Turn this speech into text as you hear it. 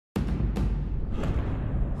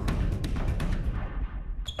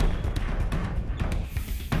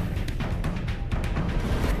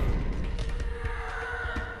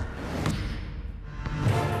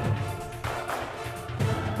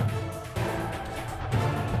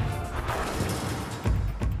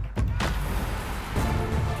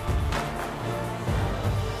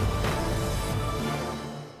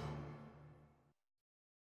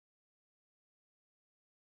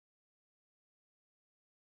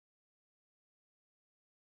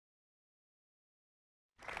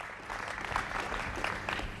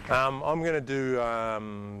I'm going to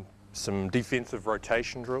do some defensive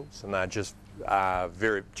rotation drills, and they're just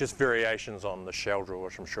variations on the shell drill,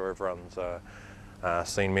 which I'm sure everyone's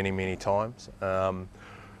seen many times.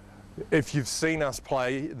 If you've seen us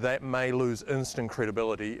play, that may lose instant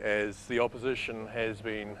credibility as the opposition has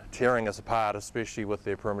been tearing us apart, especially with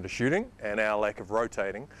their perimeter shooting and our lack of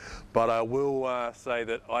rotating. But I will say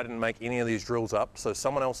that I didn't make any of these drills up, so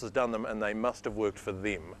someone else has done them and they must have worked for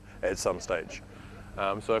them at some stage.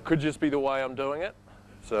 So it could just be the way I'm doing it.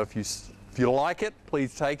 So if you like it,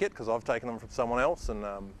 please take it, because I've taken them from someone else, and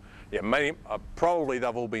yeah, maybe, probably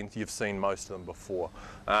they've all been, you've seen most of them before.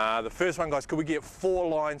 The first one, guys, could we get 4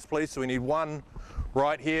 lines, please? So we need one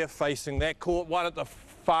right here facing that court, one at the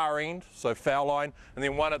far end, so foul line, and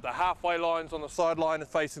then one at the halfway lines on the sideline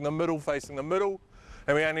facing the middle.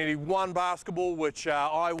 And we only need one basketball, which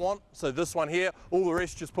I want, so this one here. All the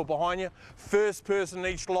rest just put behind you. First person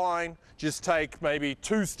in each line, just take maybe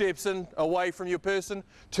 2 steps in away from your person,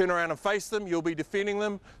 turn around and face them. You'll be defending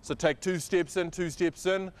them, so take 2 steps in, 2 steps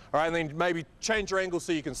in. All right, and then maybe change your angle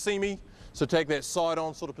so you can see me. So take that side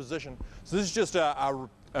on sort of position. So this is just a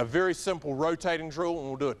very simple rotating drill, and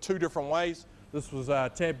we'll do it 2 different ways. This was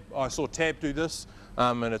Tab. I saw Tab do this,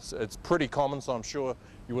 and it's pretty common, so I'm sure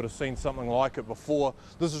you would have seen something like it before.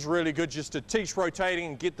 This is really good just to teach rotating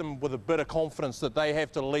and get them with a bit of confidence that they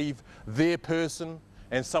have to leave their person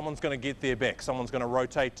and someone's going to get their back. Someone's going to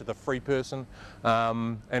rotate to the free person.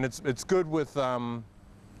 And it's good with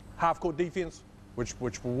half-court defense, which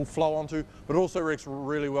we'll flow onto, but it also works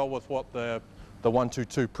really well with what the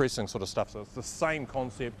 1-2-2 pressing sort of stuff. So it's the same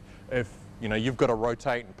concept if you've got to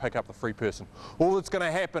rotate and pick up the free person. All that's going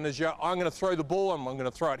to happen is I'm going to throw the ball, and I'm going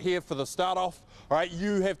to throw it here for the start off. All right,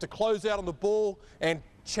 you have to close out on the ball and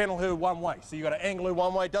channel her one way. So you've got to angle her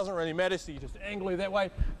one way. It doesn't really matter, so you just angle her that way.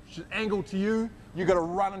 She's angled to you. You've got to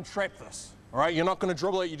run and trap this. All right, you're not going to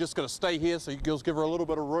dribble it. You just got to stay here, so you girls give her a little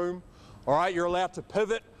bit of room. All right, you're allowed to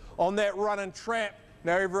pivot on that run and trap.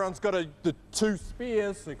 Now everyone's got the 2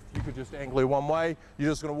 spares, so you could just angle her one way. You're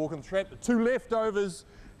just going to walk in the trap. The 2 leftovers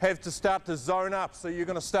have to start to zone up, so you're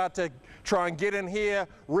going to start to try and get in here,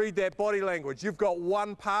 read that body language. You've got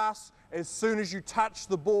one pass. As soon as you touch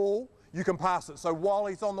the ball, you can pass it. So while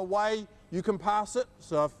he's on the way, you can pass it.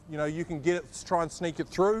 So if you can get it, try and sneak it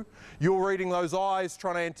through. You're reading those eyes,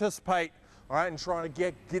 trying to anticipate, all right, and trying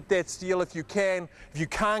to get that steal if you can. If you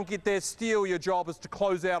can't get that steal, your job is to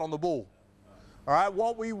close out on the ball. All right,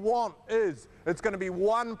 what we want is, it's going to be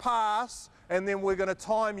one pass, and then we're going to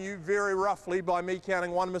time you very roughly by me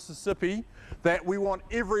counting 1 Mississippi, that we want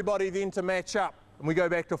everybody then to match up, and we go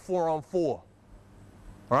back to 4-on-4. All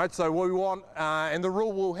right, so what we want, and the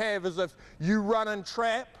rule we'll have is if you run and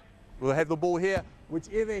trap, we'll have the ball here,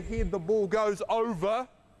 whichever head the ball goes over,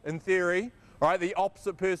 in theory, all right, the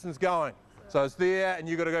opposite person's going. So it's there, and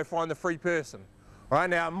you've got to go find the free person. All right,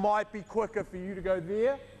 now it might be quicker for you to go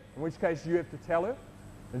there, in which case you have to tell her,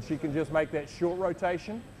 and she can just make that short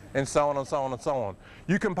rotation, and so on and so on and so on.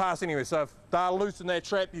 You can pass anywhere, so if they're loose in that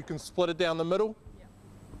trap, you can split it down the middle,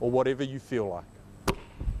 or whatever you feel like.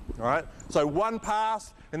 All right, so one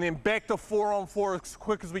pass, and then back to 4-on-4 as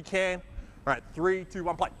quick as we can. All right, 3, 2,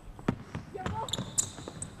 1, play.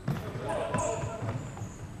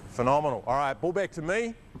 Phenomenal. All right, ball back to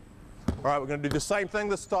me. All right, we're going to do the same thing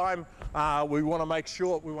this time. We want to make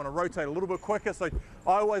sure, we want to rotate a little bit quicker. So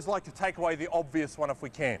I always like to take away the obvious one if we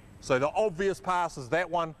can. So the obvious pass is that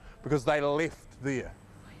one because they left there.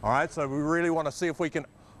 All right, so we really want to see if we can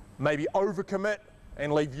maybe overcommit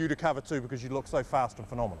and leave you to cover too because you look so fast and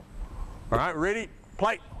phenomenal. All right, ready?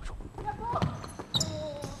 Play.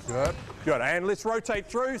 Good, good. And let's rotate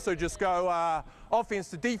through. So just go offense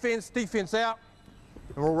to defense, defense out,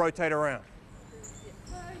 and we'll rotate around.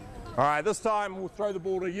 All right, this time we'll throw the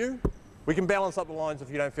ball to you. We can balance up the lines if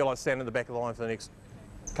you don't feel like standing in the back of the line for the next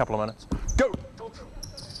couple of minutes. Go!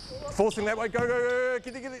 Forcing that way, go, go, go,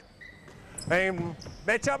 get it, get it. And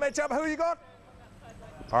match up, who you got?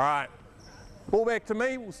 All right, ball back to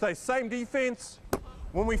me, we'll stay same defense.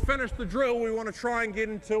 When we finish the drill, we want to try and get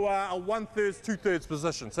into a 1/3, 2/3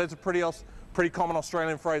 position. So that's a pretty common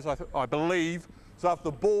Australian phrase, I believe. So if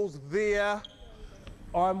the ball's there,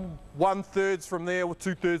 I'm 1/3 from there or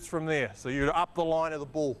 2/3 from there. So you're up the line of the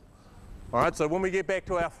ball. All right, so when we get back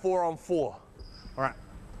to our 4-on-4. All right,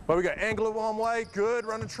 well, we go angle it one way, good,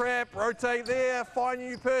 run a trap, rotate there, find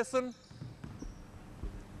your person.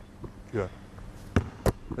 Good.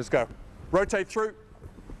 Let's go. Rotate through.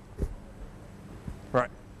 Right.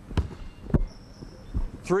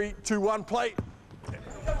 3, 2, 1, play.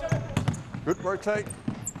 Good, rotate.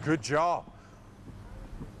 Good job.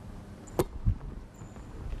 All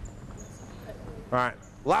right,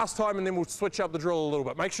 Last time, and then we'll switch up the drill a little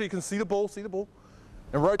bit. Make sure you can see the ball,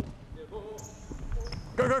 and rotate.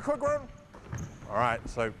 Go, quick run. All right,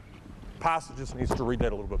 so passer just needs to read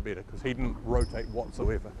that a little bit better because he didn't rotate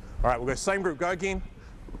whatsoever. All right, we'll go same group, go again.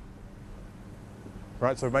 All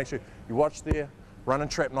right, so make sure you watch there, run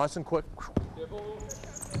and trap nice and quick.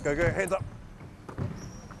 Go, hands up.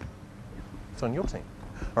 It's on your team.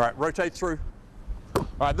 All right, rotate through. All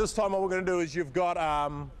right, this time what we're going to do is you've got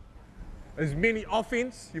as many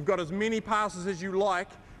offense, you've got as many passes as you like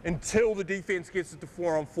until the defense gets it to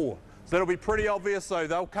 4-on-4. So that'll be pretty obvious, so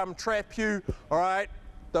they'll come trap you, all right?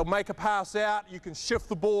 They'll make a pass out, you can shift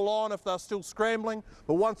the ball on if they're still scrambling,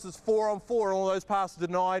 but once it's 4-on-4 and all those passes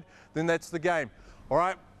denied, then that's the game. All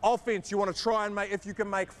right, offense, you want to try and make, if you can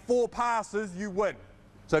make 4 passes, you win.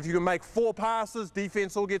 So if you can make 4 passes,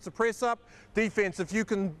 defense all gets a press up. Defense, if you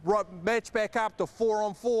can match back up to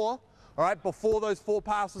 4-on-4, all right, before those 4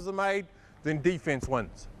 passes are made, then defense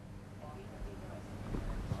wins.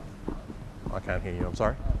 I can't hear you, I'm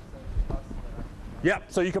sorry. Yeah,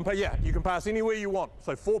 so you can pass anywhere you want.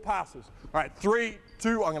 So 4 passes. All right, 3,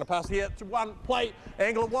 2, I'm going to pass here to 1, play,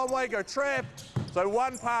 angle it one way, go trap. So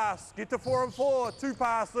 1 pass, get to 4-on-4, 2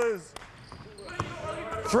 passes,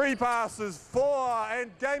 3 passes, 4,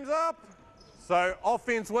 and game's up. So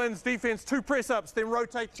offense wins, defense 2 press ups, then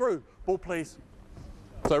rotate through. Ball please.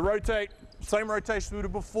 So rotate, same rotation we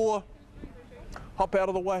did before. Hop out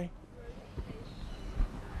of the way.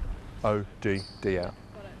 O-D-D out.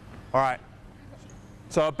 All right.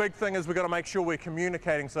 So a big thing is we've got to make sure we're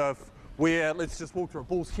communicating. So if let's just walk through.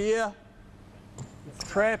 Ball's here,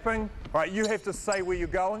 it's trapping. All right, you have to say where you're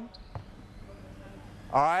going.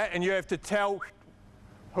 All right, and you have to tell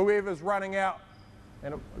whoever's running out.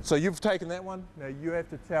 And so you've taken that one. Now you have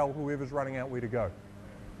to tell whoever's running out where to go.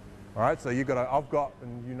 All right, so you've got I've got,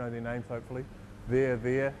 and you know their names hopefully.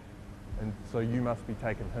 There, and so you must be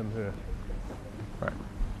taking him, her. All right,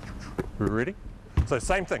 we ready? So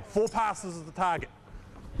same thing, 4 passes is the target.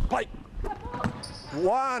 Play.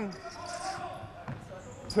 1,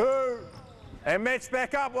 2, and match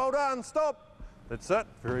back up. Well done. Stop. That's it.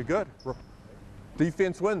 Very good.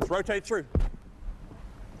 Defense wins. Rotate through.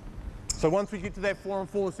 So once we get to that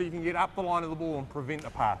 4-on-4, so you can get up the line of the ball and prevent a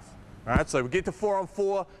pass. All right. So we get to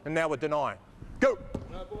 4-on-4, and now we're denying. Go.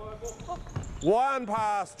 1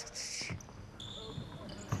 pass.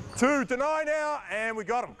 2, deny now, and we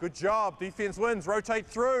got him. Good job. Defense wins. Rotate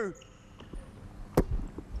through.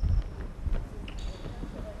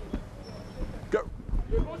 Go.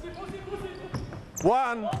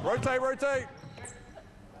 1, rotate.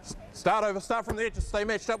 Start over, start from there, just stay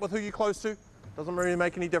matched up with who you're close to. Doesn't really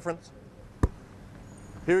make any difference.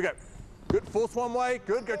 Here we go. Good, force one way,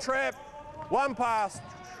 good, go trap. 1 pass.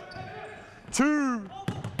 2,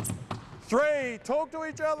 3, talk to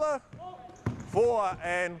each other. 4,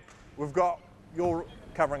 and you're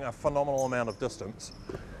covering a phenomenal amount of distance.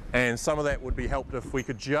 And some of that would be helped if we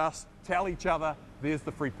could just tell each other, there's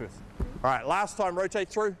the free person. All right, last time, rotate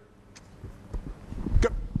through. Go.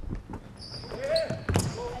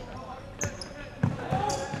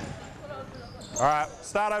 All right,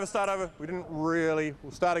 start over.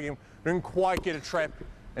 We'll start again. We didn't quite get a trap,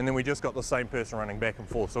 and then we just got the same person running back and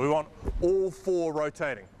forth. So we want all 4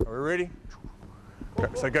 rotating. Are we ready?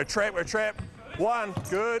 So go trap. 1,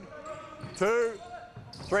 good. 2,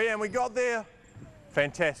 3, and we got there.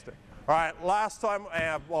 Fantastic. All right, last time,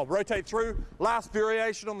 rotate through. Last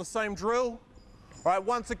variation on the same drill. All right,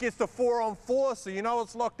 once it gets to 4-on-4, so you know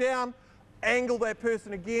it's locked down, angle that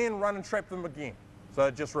person again, run and trap them again. So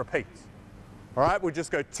it just repeats. All right, we'll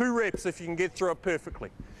just go 2 reps if you can get through it perfectly.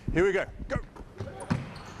 Here we go. Go.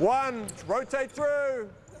 1, rotate through.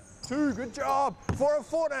 2, good job.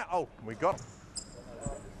 4-on-4 now. Oh, we got it.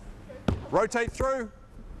 Rotate through.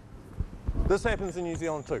 This happens in New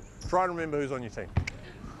Zealand too. Try and remember who's on your team.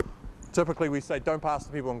 Typically we say don't pass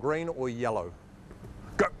the people on green or yellow.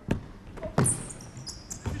 Go.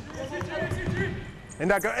 And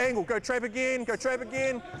now go angle, go trap again,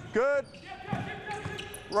 good.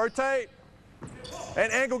 Rotate.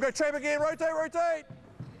 And angle, go trap again, rotate.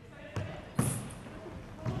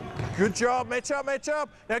 Good job, match up.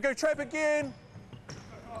 Now go trap again.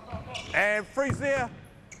 And freeze there.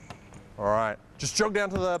 All right, just jog down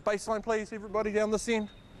to the baseline, please, everybody down this end.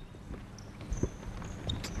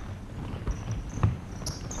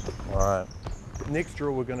 All right, next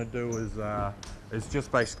drill we're going to do is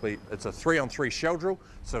just basically, it's a 3-on-3 shell drill,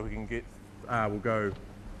 so we can get, we'll go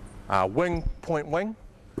wing, point, wing,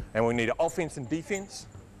 and we need offense and defense.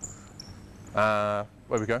 There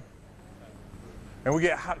we go.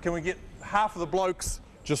 And can we get half of the blokes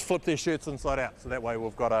just flip their shirts inside out, so that way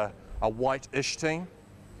we've got a white-ish team.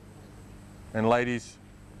 And ladies,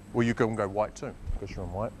 Well, you can go white too, because you're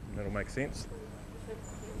on white. That'll make sense.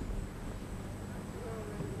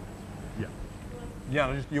 Yeah.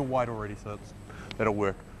 Yeah, you're white already, so that'll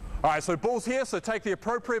work. All right, so ball's here, so take the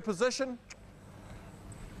appropriate position.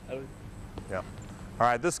 Yeah. All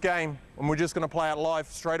right, this game, and we're just going to play it live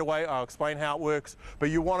straight away. I'll explain how it works, but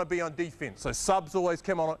you want to be on defense. So subs always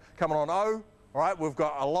coming on O. All right, we've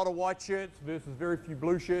got a lot of white shirts versus very few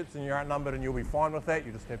blue shirts, and you're outnumbered, and you'll be fine with that.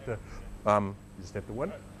 You just have to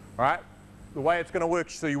win. All right, the way it's going to work,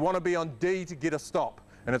 so you want to be on D to get a stop,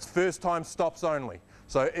 and it's first time stops only.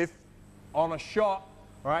 So if on a shot,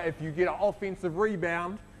 all right, if you get an offensive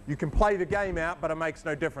rebound, you can play the game out, but it makes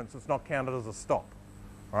no difference. It's not counted as a stop.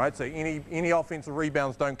 All right, so any offensive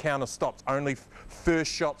rebounds don't count as stops, only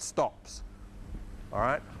first shot stops. All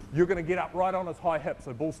right, you're going to get up right on his high hip,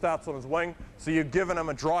 so ball starts on his wing, so you're giving him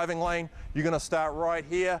a driving lane. You're going to start right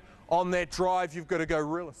here. On that drive, you've got to go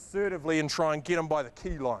real assertively and try and get him by the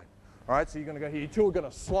key line. All right, so you're going to go here. You're two are going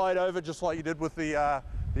to slide over just like you did with the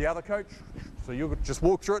other coach. So you'll just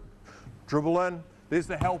walk through it, dribble in. There's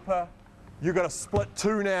the helper. You've got to split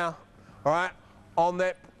two now. All right, on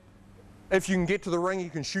that. If you can get to the ring, you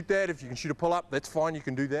can shoot that. If you can shoot a pull-up, that's fine. You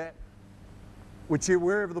can do that.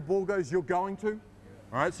 Wherever the ball goes, you're going to.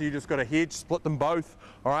 All right, so you just got to head, split them both.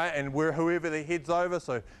 All right, and whoever the head's over,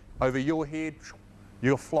 so over your head,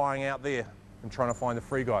 you're flying out there and trying to find the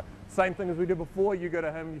free guy. Same thing as we did before. You go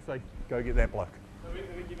to him, you say, go get that bloke. So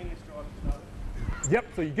we're giving this drive to start? Yep,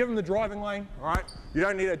 so you give him the driving lane, all right? You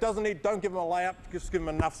don't give him a layup, just give him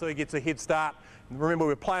enough so he gets a head start. And remember,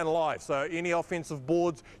 we're playing live, so any offensive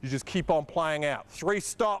boards, you just keep on playing out. 3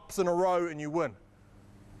 stops in a row and you win.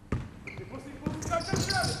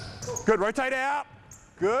 Good, rotate out.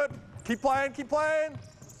 Good, keep playing, keep playing.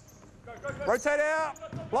 Rotate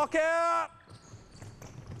out, block out.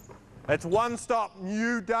 That's 1 stop.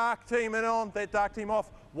 New dark team in on, that dark team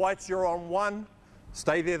off. Whites, you're on 1.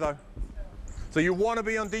 Stay there though. So you want to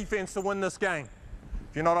be on defense to win this game.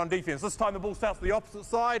 If you're not on defense, this time the ball starts to the opposite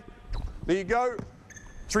side. There you go.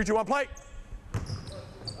 3, 2, 1, play.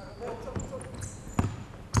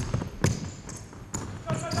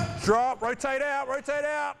 Drop, rotate out, rotate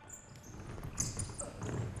out.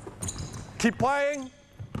 Keep playing.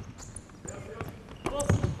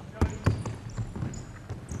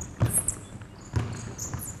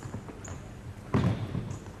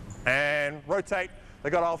 And rotate. They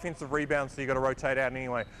got offensive rebounds, so you got to rotate out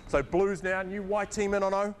anyway. So blues now, new white team in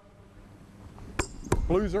on O.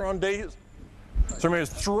 Blues are on D. So remember,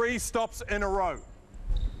 it's 3 stops in a row.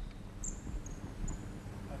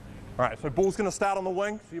 All right, so ball's going to start on the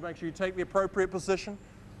wing, so you make sure you take the appropriate position.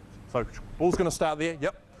 So ball's going to start there,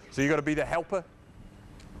 yep. So you got to be the helper.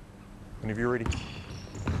 Whenever you're ready.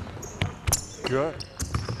 Good.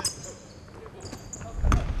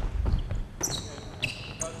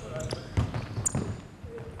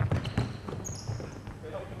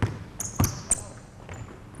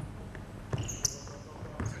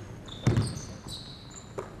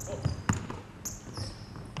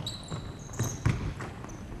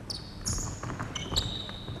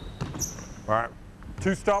 All right,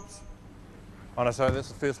 2 stops. Oh no, so that's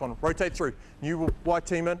the first one. Rotate through. New white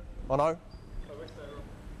team in on O.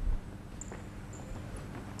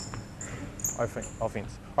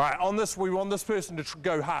 Offense. All right, on this, we want this person to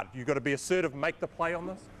go hard. You've got to be assertive, make the play on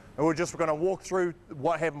this. And we're going to walk through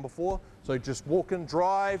what happened before. So just walk in,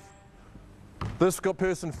 drive. This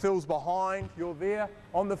person fills behind, you're there.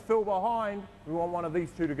 On the fill behind, we want one of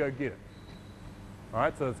these two to go get it. All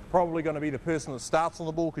right, so it's probably going to be the person that starts on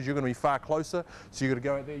the ball because you're going to be far closer. So you've got to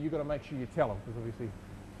go out there. You've got to make sure you tell them because obviously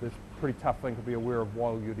there's a pretty tough thing to be aware of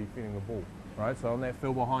while you're defending the ball. All right, so on that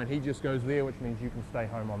fill behind, he just goes there, which means you can stay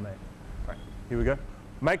home on that. All right, here we go.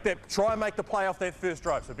 Try and make the play off that first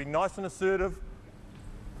drive. So be nice and assertive.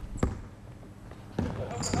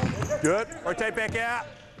 Good. Rotate back out.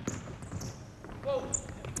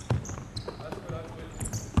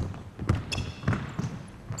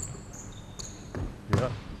 Yeah.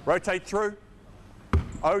 Rotate through.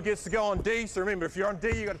 O gets to go on D. So remember, if you're on D,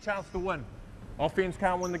 you've got a chance to win. Offense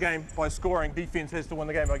can't win the game by scoring. Defense has to win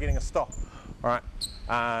the game by getting a stop. All right.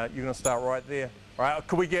 You're going to start right there. All right.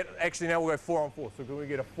 Could we get, actually now we'll go 4 on 4. So could we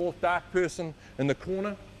get a 4th dark person in the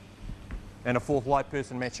corner and a 4th light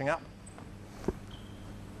person matching up?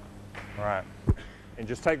 All right. And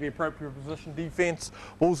just take the appropriate position defense.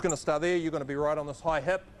 Ball's going to start there. You're going to be right on this high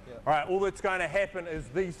hip. Yep. All right. All that's going to happen is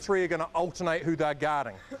these 3 are going to alternate who they're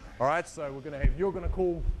guarding. All right. So we're going to have, you're going to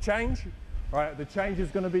call change. All right. The change is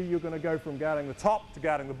going to be, you're going to go from guarding the top to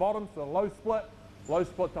guarding the bottom. So low split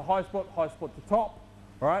to high split to top.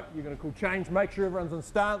 All right. You're going to call change. Make sure everyone's in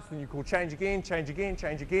stance. Then you call change again, change again,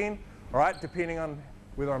 change again. All right. Depending on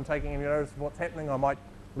whether I'm taking any notice of what's happening. I might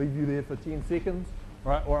leave you there for 10 seconds,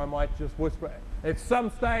 right? Or I might just whisper. At some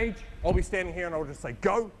stage, I'll be standing here and I'll just say,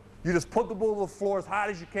 go. You just put the ball to the floor as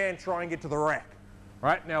hard as you can, try and get to the rack.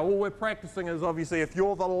 Right? Now, all we're practicing is obviously if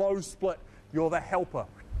you're the low split, you're the helper.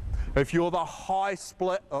 If you're the high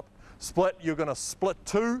split, you're going to split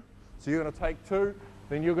 2. So you're going to take 2,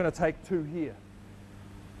 then you're going to take 2 here.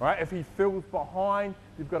 Right? If he fills behind,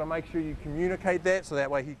 you've got to make sure you communicate that so that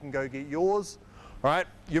way he can go get yours. Right?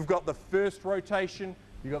 You've got the first rotation.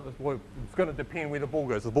 You've got this, well, it's going to depend where the ball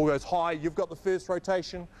goes. The ball goes high, you've got the first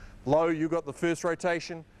rotation. Low, you've got the first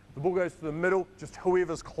rotation. The ball goes to the middle, just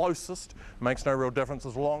whoever's closest. Makes no real difference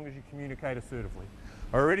as long as you communicate assertively.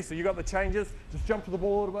 All right, ready? So you got the changes. Just jump to the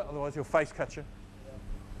ball a little bit, otherwise he'll face cut you.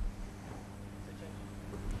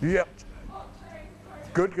 Yep.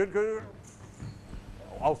 Good, good, good.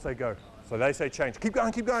 I'll say go. So they say change. Keep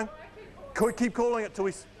going, keep going. Keep calling it till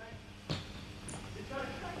we...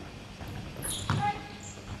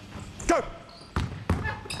 Go!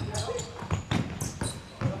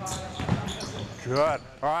 Good. All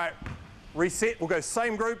right. Reset. We'll go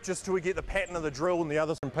same group just till we get the pattern of the drill and the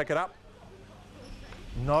others can pick it up.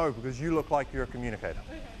 No, because you look like you're a communicator.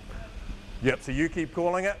 Yep, so you keep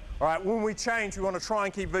calling it. All right, when we change, we want to try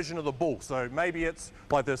and keep vision of the ball. So maybe it's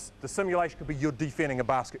like this, the simulation could be you're defending a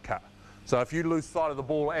basket cut. So if you lose sight of the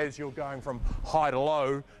ball as you're going from high to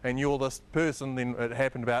low and you're this person, then it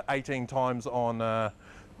happened about 18 times on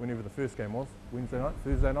whenever the first game was, Wednesday night,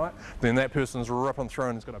 Thursday night, then that person's ripping through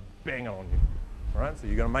and is going to bang it on you. All right, so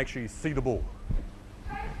you're going to make sure you see the ball.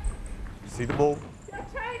 See the ball.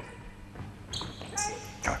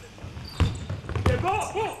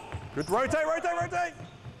 Go. Good, rotate, rotate, rotate.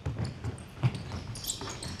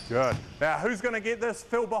 Good. Now, who's going to get this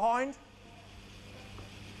fill behind?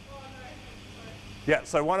 Yeah,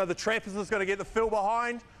 so one of the trappers is going to get the fill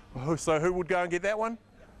behind. So who would go and get that one?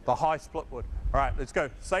 The high split would. All right, let's go.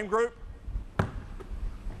 Same group.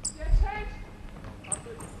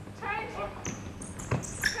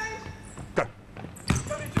 Go.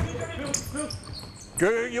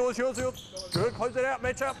 Good, yours, yours, yours. Good, close it out,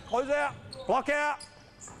 match up, close out, block out.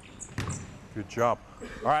 Good job.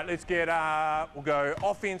 All right, let's get, we'll go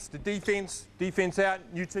offense to defense. Defense out,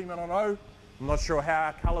 new team in on O. I'm not sure how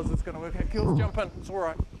our colours is going to work out. Kills, jump in, it's all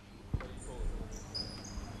right.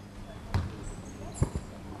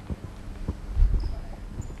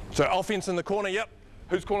 So offense in the corner, yep.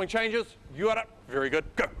 Who's calling changes? You got it. Very good.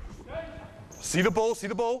 Go. See the ball, see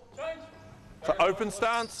the ball. So open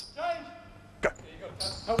stance. Go.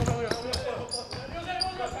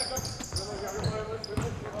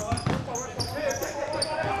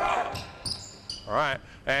 All right,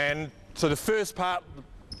 and so the first part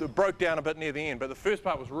broke down a bit near the end, but the first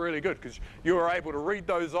part was really good because you were able to read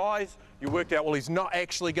those eyes. You worked out, well, he's not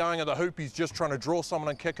actually going at the hoop, he's just trying to draw someone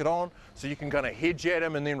and kick it on, so you can kind of hedge at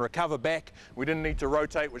him and then recover back. We didn't need to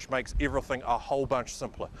rotate, which makes everything a whole bunch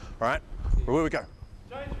simpler. All right, well, where we go?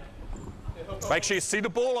 Make sure you see the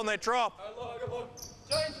ball on that drop.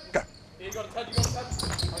 Go.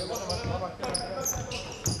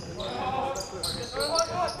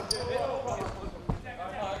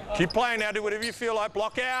 Keep playing now, do whatever you feel like,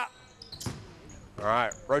 block out. All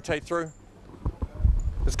right, rotate through.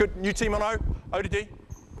 It's good, new team on O, O to D.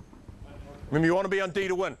 Remember, you want to be on D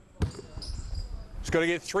to win. Just got to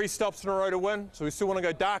get 3 stops in a row to win, so we still want to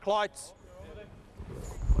go dark lights.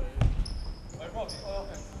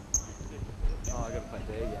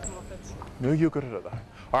 No, you're good at it though.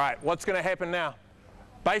 All right, what's going to happen now?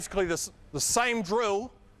 Basically the same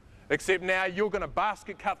drill, except now you're going to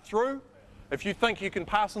basket cut through. If you think you can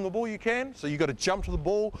pass on the ball, you can. So you've got to jump to the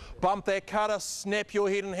ball, bump that cutter, snap your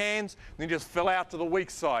head and hands, then just fill out to the weak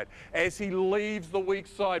side. As he leaves the weak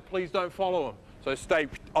side, please don't follow him. So stay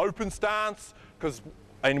open stance,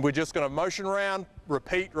 and we're just going to motion around,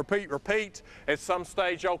 repeat, repeat, repeat. At some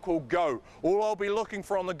stage, I'll call go. All I'll be looking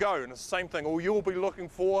for on the go, and it's the same thing, all you'll be looking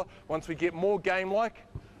for once we get more game-like,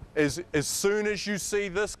 is as soon as you see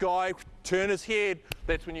this guy turn his head,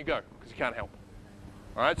 that's when you go, because you can't help.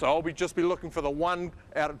 All right, so I'll just be looking for the one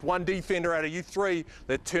defender out of you 3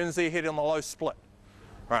 that turns their head on the low split.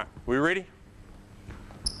 All right, we ready?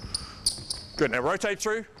 Good, now rotate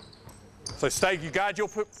through. So stay, you guard your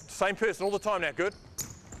same person all the time now, good.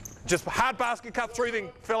 Just hard basket cut through, then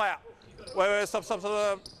fill out. Wait, stop, stop,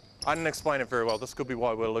 stop. I didn't explain it very well. This could be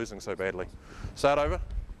why we're losing so badly. Start over.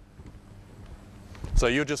 So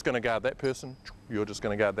you're just going to guard that person. You're just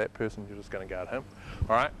going to guard that person. You're just going to guard him.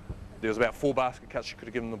 All right. There was about 4 basket cuts you could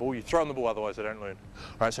have given the ball. You throw him the ball, otherwise they don't learn.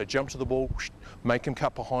 All right, so jump to the ball, make him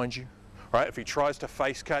cut behind you. All right, if he tries to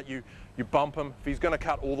face cut you, you bump him. If he's going to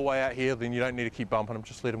cut all the way out here, then you don't need to keep bumping him.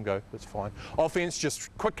 Just let him go. That's fine. Offense,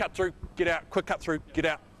 just quick cut through, get out. Quick cut through, get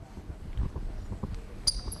out.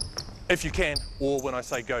 If you can, or when I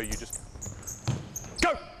say go, you just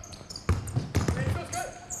go.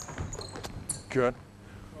 Good.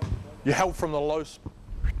 You held from the low,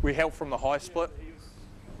 we held from the high split.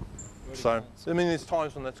 So, I mean, there's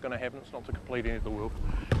times when that's going to happen. It's not the complete end of the world.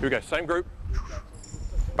 Here we go, same group.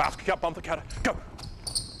 Basket cut, bump the cutter, go.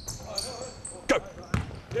 Go.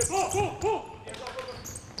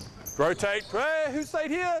 Rotate. Hey, who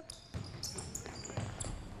stayed here?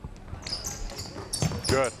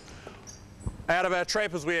 Good. Out of our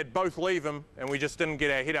trappers, we had both leave them, and we just didn't get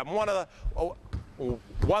our head up. And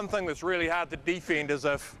one thing that's really hard to defend is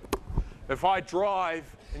if I drive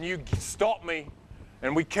and you stop me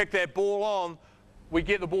and we kick that ball on, we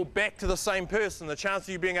get the ball back to the same person. The chance of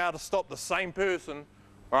you being able to stop the same person,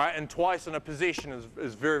 all right, and twice in a possession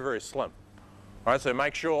is very, very slim. All right, so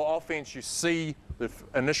make sure offense you see the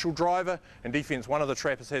initial driver, and defense one of the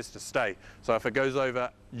trappers has to stay. So if it goes over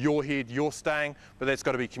your head, you're staying, but that's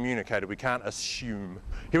got to be communicated. We can't assume.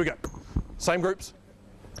 Here we go. Same groups.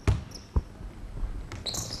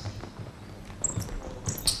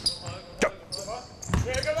 Go.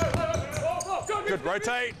 Good,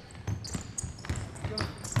 rotate.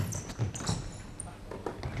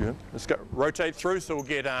 Good. Let's go. Rotate through, so we'll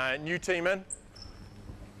get a new team in.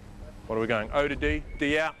 What are we going? O to D,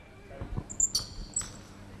 D out.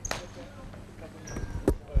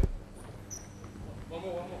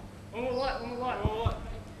 One more light.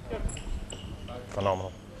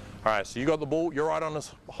 Phenomenal. All right, so you got the ball. You're right on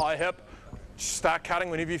this high hip. Just start cutting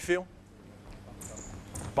whenever you feel.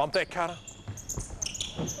 Bump that cutter.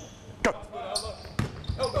 Go.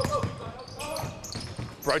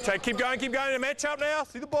 Rotate, keep going, match up now.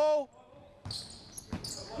 See the ball.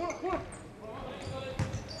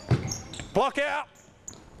 Block out.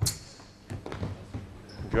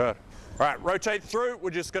 Good. All right, rotate through. We're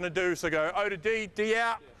just going to do, so go O to D, D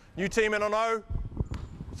out. New team in on O.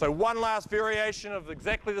 So one last variation of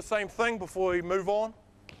exactly the same thing before we move on.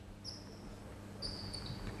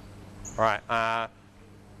 All right,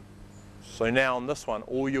 so now on this one,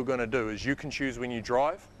 all you're going to do is you can choose when you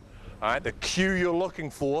drive. All right, the cue you're looking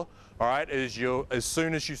for, all right, is as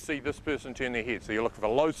soon as you see this person turn their head. So you're looking for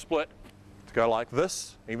a low split to go like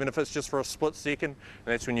this, even if it's just for a split second, and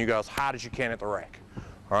that's when you go as hard as you can at the rack.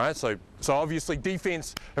 All right, so obviously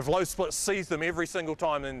defense, if low split sees them every single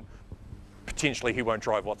time, then potentially he won't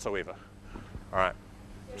drive whatsoever. All right,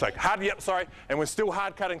 so hard, yep, sorry, and we're still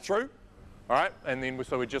hard cutting through. All right, and then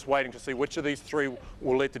so we're just waiting to see which of these three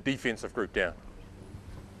will let the defensive group down.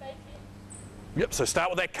 Yep, so start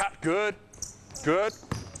with that cut, good, good.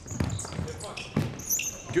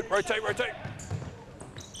 Good, rotate, rotate.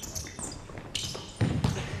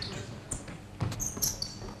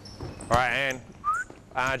 All right,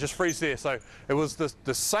 and just freeze there. So it was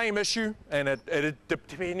the same issue, and it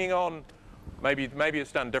depending on, maybe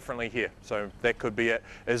it's done differently here. So that could be it,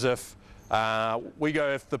 as if we go,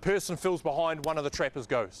 if the person fills behind, one of the trappers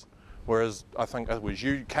goes. Whereas I think it was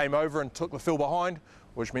you came over and took the fill behind,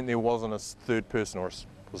 which meant there wasn't a third person or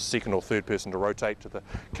a second or third person to rotate to the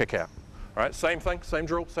kick out. All right, same thing, same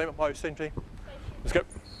drill, same team. Let's go.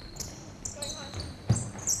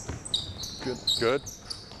 Good, good.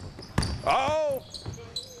 Oh!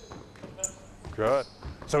 Good.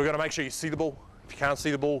 So we've got to make sure you see the ball. If you can't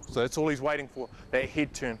see the ball, so that's all he's waiting for, that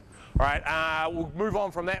head turn. All right, we'll move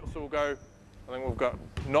on from that. So we'll go, I think we've got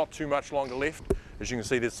not too much longer left. As you can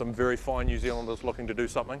see, there's some very fine New Zealanders looking to do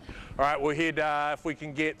something. All right, we'll head, if we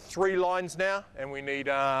can get 3 lines now, and we need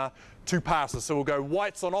 2 passes. So we'll go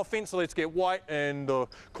whites on offense, so let's get white and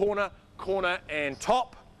corner, corner and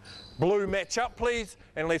top. Blue match up, please,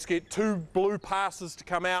 and let's get 2 blue passes to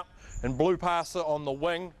come out, and blue passer on the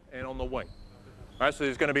wing and on the wing. All right, so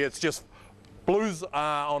there's going to be, it's just blues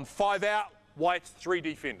on 5 out, whites 3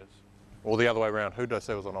 defenders. Or the other way around. Who did I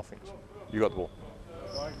say was on offense? You got the ball.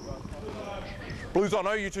 Blues on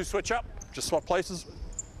O, you 2 switch up, just swap places.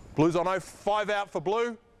 Blues on O, 5 out for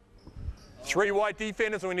blue. 3 white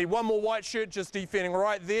defenders, and we need 1 more white shirt just defending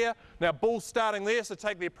right there. Now ball's starting there, so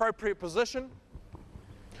take the appropriate position.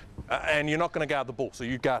 And you're not going to guard the ball, so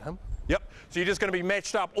you guard him. Yep, so you're just going to be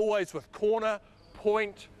matched up always with corner,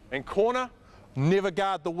 point, and corner. Never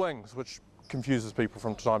guard the wings, which confuses people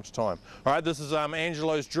from time to time. All right, this is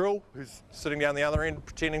Angelo's drill, who's sitting down the other end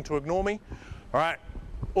pretending to ignore me. All right,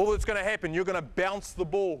 all that's going to happen, you're going to bounce the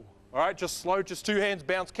ball. All right, just slow, just 2 hands,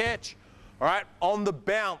 bounce, catch. All right, on the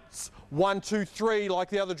bounce, 1, 2, 3, like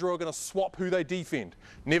the other drill, are going to swap who they defend.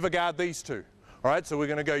 Never guard these 2. All right, so we're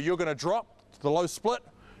going to go, you're going to drop to the low split.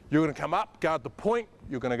 You're going to come up, guard the point.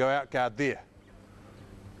 You're going to go out, guard there.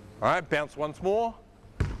 All right, bounce once more.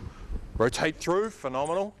 Rotate through,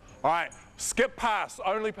 phenomenal. All right, skip pass,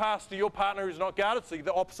 only pass to your partner who's not guarded, so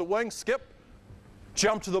the opposite wing, skip.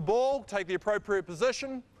 Jump to the ball, take the appropriate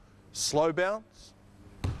position, slow bounce.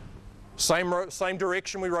 Same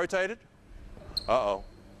direction we rotated. Uh-oh.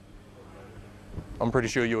 I'm pretty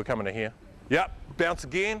sure you were coming to here. Yep, bounce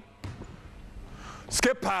again.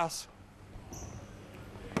 Skip pass.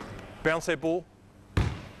 Bounce that ball.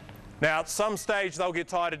 Now at some stage they'll get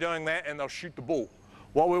tired of doing that and they'll shoot the ball.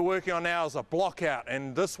 What we're working on now is a block out,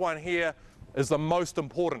 and this one here is the most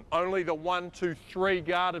important. Only the 1, 2, 3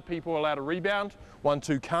 guarded people are allowed to rebound. 1,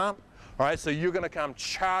 2 can't. All right, so you're going to come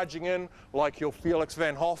charging in like you're Felix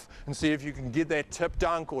Van Hoff and see if you can get that tip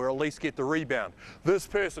dunk or at least get the rebound. This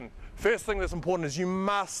person, first thing that's important is you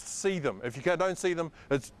must see them. If you don't see them,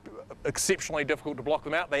 it's exceptionally difficult to block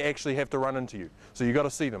them out. They actually have to run into you. So you've got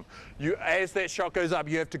to see them. As that shot goes up,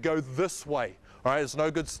 you have to go this way. All right, it's no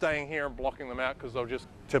good staying here and blocking them out because they'll just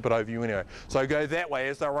tip it over you anyway. So go that way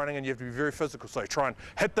as they're running, and you have to be very physical. So try and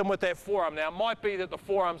hit them with that forearm. Now it might be that the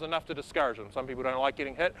forearm's enough to discourage them. Some people don't like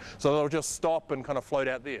getting hit, so they'll just stop and kind of float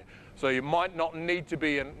out there. So you might not need to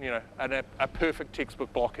be in, a perfect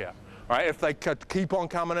textbook block out. All right, if they keep on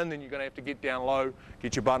coming in, then you're going to have to get down low,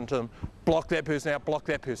 get your butt into them, block that person out, block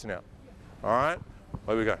that person out. All right,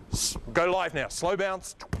 there we go. Go live now. Slow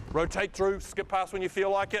bounce, rotate through, skip past when you feel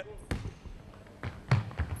like it.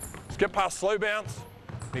 Skip past, slow bounce.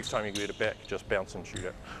 Next time you get it back, just bounce and shoot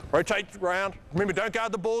it. Rotate around. Remember, don't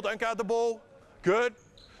guard the ball, don't guard the ball. Good.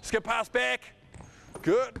 Skip past back.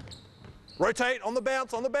 Good. Rotate on the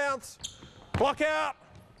bounce, on the bounce. Block out.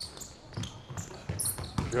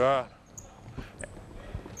 Good.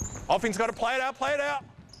 Offense got to play it out, play it out.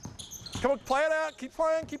 Come on, play it out. Keep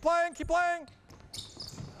playing, keep playing, keep playing.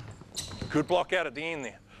 Good block out at the end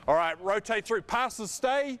there. All right, rotate through. Passes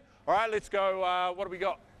stay. All right, let's go. What do we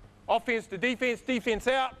got? Offense to defense, defense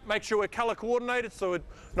out. Make sure we're color coordinated so we're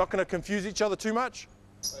not going to confuse each other too much.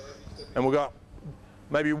 And we've got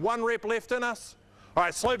maybe 1 rep left in us. All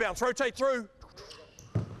right, slow bounce, rotate through.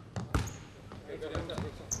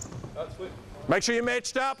 Make sure you're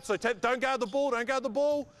matched up. So don't guard the ball, don't guard the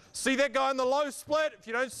ball. See that guy in the low split. If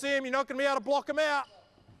you don't see him, you're not going to be able to block him out.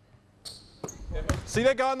 See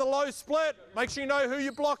that guy in the low split. Make sure you know who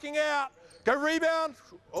you're blocking out. Go rebound.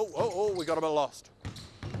 Oh, we got a bit lost.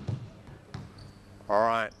 All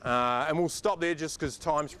right, and we'll stop there just because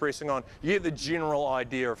time's pressing on. You get the general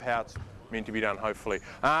idea of how it's meant to be done, hopefully.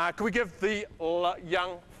 Can we give the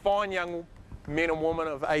fine young men and women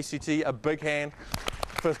of ACT a big hand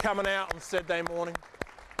for coming out on Saturday morning?